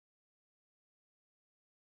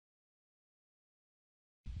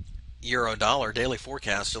Euro dollar daily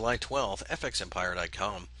forecast July 12th,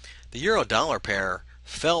 fxempire.com. The euro dollar pair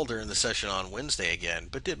fell during the session on Wednesday again,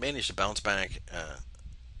 but did manage to bounce back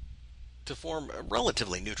to form a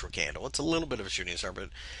relatively neutral candle. It's a little bit of a shooting star, but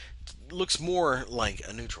it looks more like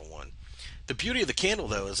a neutral one. The beauty of the candle,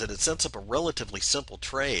 though, is that it sets up a relatively simple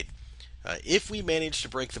trade. If we manage to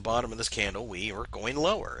break the bottom of this candle, we are going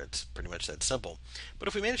lower. It's pretty much that simple. But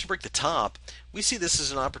if we manage to break the top, we see this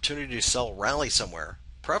as an opportunity to sell rally somewhere.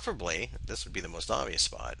 Preferably, this would be the most obvious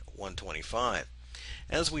spot, 125.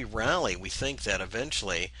 As we rally, we think that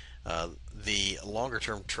eventually the longer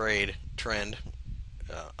term trade trend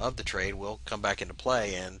of the trade will come back into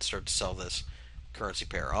play and start to sell this currency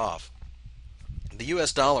pair off. The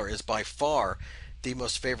US dollar is by far the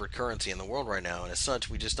most favored currency in the world right now, and as such,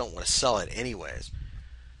 we just don't want to sell it anyways.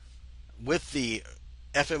 With the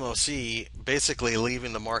FMOC basically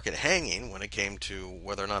leaving the market hanging when it came to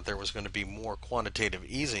whether or not there was going to be more quantitative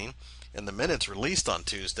easing, and the minutes released on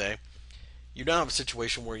Tuesday, you now have a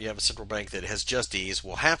situation where you have a central bank that has just eased,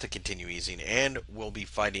 will have to continue easing, and will be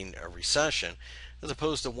fighting a recession, as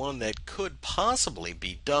opposed to one that could possibly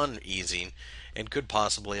be done easing and could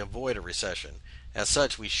possibly avoid a recession. As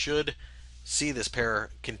such, we should see this pair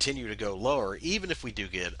continue to go lower, even if we do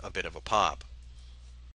get a bit of a pop.